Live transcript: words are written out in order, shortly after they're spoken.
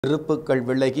வெறுப்புக்கள்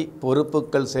விலகி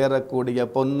பொறுப்புக்கள் சேரக்கூடிய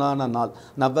பொன்னான நாள்.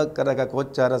 நவக்கிரக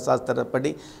கோச்சார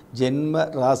சாஸ்திரப்படி ஜென்ம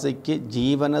ராசிக்கு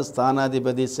ஜீவன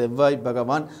ஸ்தானாதிபதி செவ்வாய்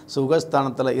பகவான்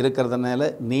சுகஸ்தானத்தில் இருக்கிறதுனால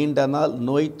நீண்ட நாள்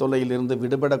நோய் தொல்லையிலிருந்து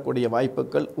விடுபடக்கூடிய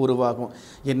வாய்ப்புகள் உருவாகும்.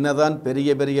 என்னதான்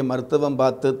பெரிய பெரிய மருத்துவம்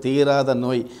பார்த்து தீராத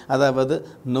நோய், அதாவது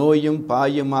நோயும்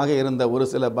பாயுமாக இருந்த ஒரு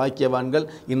சில பாக்கியவான்கள்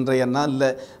இன்றைய நாளில்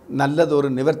நல்லதொரு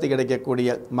நிவர்த்தி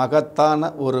கிடைக்கக்கூடிய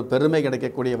மகத்தான ஒரு பெருமை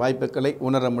கிடைக்கக்கூடிய வாய்ப்புகளை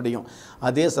உணர முடியும்.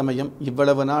 அதே சமயம்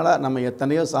இவ்வளவு நாளாக நம்ம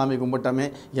எத்தனையோ சாமி கும்பிட்டோமே,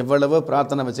 எவ்வளவோ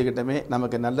பிரார்த்தனை வச்சுக்கிட்டோமே,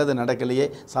 நமக்கு நல்லது நடக்கலையே,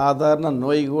 சாதாரண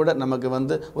நோய் கூட நமக்கு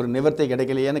ஒரு நிவர்த்தி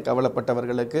கிடைக்கலையேன்னு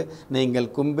கவலைப்பட்டவர்களுக்கு நீங்கள்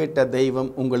கும்பிட்ட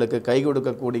தெய்வம் உங்களுக்கு கை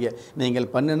கொடுக்கக்கூடிய,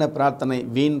 நீங்கள் பண்ணின பிரார்த்தனை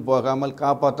வீண் போகாமல்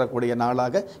காப்பாற்றக்கூடிய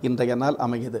நாளாக இன்றைய நாள்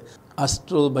அமையுது.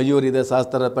 அஸ்ட்ரோ பயோரித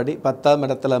சாஸ்திரப்படி 10ஆம்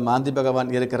இடத்துல மாந்தி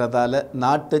பகவான் இருக்கிறதால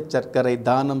நாட்டு சர்க்கரை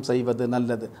தானம் செய்வது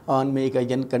நல்லது. ஆன்மீக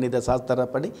எண் கணித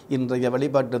சாஸ்திரப்படி இன்றைய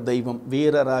வழிபாட்டு தெய்வம்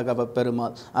வீரராகவ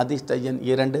பெருமாள். அதிர்ஷ்ட எண்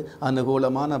 2,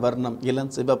 அனுகூலமான வர்ணம்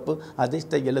இளம் சிவப்பு,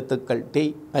 அதிர்ஷ்ட எழுத்துக்கள்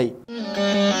TI.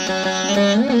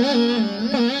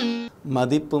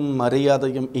 மதிப்பும்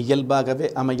மரியாதையும் இயல்பாகவே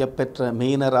அமையப்பெற்ற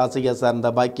மீன ராசியை சார்ந்த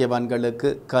பாக்கியவான்களுக்கு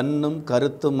கண்ணும்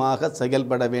கருத்துமாக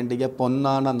செயல்பட வேண்டிய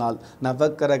பொன்னான நாள்.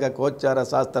 நவக்கிரக கோச்சார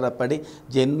சாஸ்திரப்படி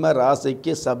ஜென்ம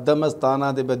ராசிக்கு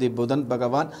சப்தமஸ்தானாதிபதி புதன்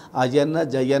பகவான் அயன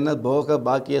ஜயன போக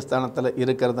பாக்கியஸ்தானத்தில்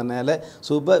இருக்கிறதுனால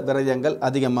சுப விரயங்கள்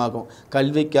அதிகமாகும்.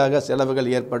 கல்விக்காக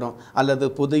செலவுகள் ஏற்படும், அல்லது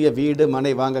புதிய வீடு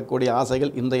மனை வாங்கக்கூடிய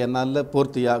ஆசைகள் இன்றைய நாளில்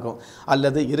பூர்த்தியாகும்,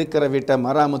 அல்லது இருக்கிற வீட்டை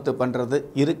மராமத்து பண்ணுறது,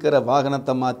 இருக்கிற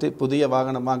வாகனத்தை மாற்றி புதிய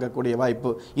வாகனம் வாங்கக்கூடிய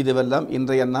வாய்ப்பு, இதுவெல்லாம்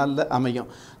இன்றைய நாளில் அமையும்.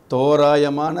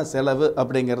 தோராயமான செலவு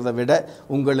அப்படிங்கிறத விட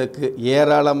உங்களுக்கு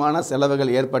ஏராளமான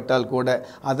செலவுகள் ஏற்பட்டால் கூட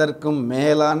அதற்கும்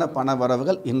மேலான பண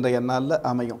வரவுகள் இன்றைய நாளில்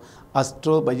அமையும்.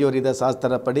 அஸ்ட்ரோ பயோரித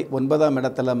சாஸ்திரப்படி 9ஆம்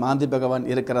இடத்துல மாந்தி பகவான்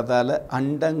இருக்கிறதால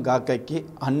அண்டங்காக்கைக்கு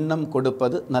அன்னம்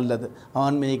கொடுப்பது நல்லது.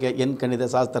 ஆன்மீக எண் கணித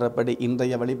சாஸ்திரப்படி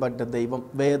இன்றைய வழிபாட்டு தெய்வம்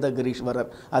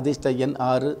வேதகிரீஸ்வரர். அதிர்ஷ்ட எண்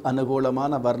 6,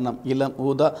 அனுகூலமான வர்ணம் இளம்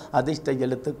ஊதா, அதிர்ஷ்ட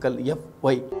எழுத்துக்கள்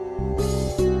FY.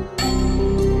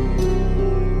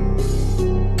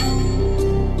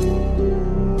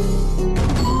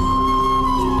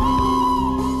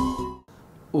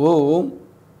 ஓம்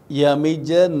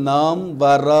யமிஜ நாம்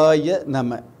வராய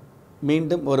நம.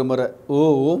 மீண்டும் ஒரு முறை,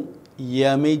 ஓம்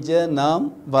யமிஜ நாம்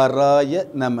வராய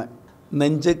நம.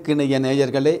 நெஞ்சுக்கிணைய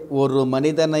நேயர்களே, ஒரு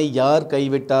மனிதனை யார்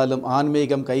கைவிட்டாலும்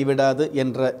ஆன்மீகம் கைவிடாது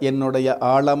என்ற என்னுடைய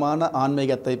ஆழமான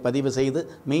ஆன்மீகத்தை பதிவு செய்து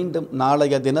மீண்டும்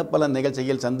நாளைய தினப்பலன்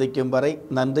நிகழ்ச்சியில் சந்திக்கும் வரை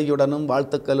நன்றியுடனும்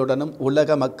வாழ்த்துக்களுடனும்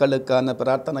உலக மக்களுக்கான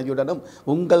பிரார்த்தனையுடனும்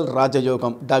உங்கள்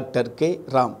ராஜயோகம் டாக்டர் K.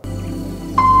 ராம்.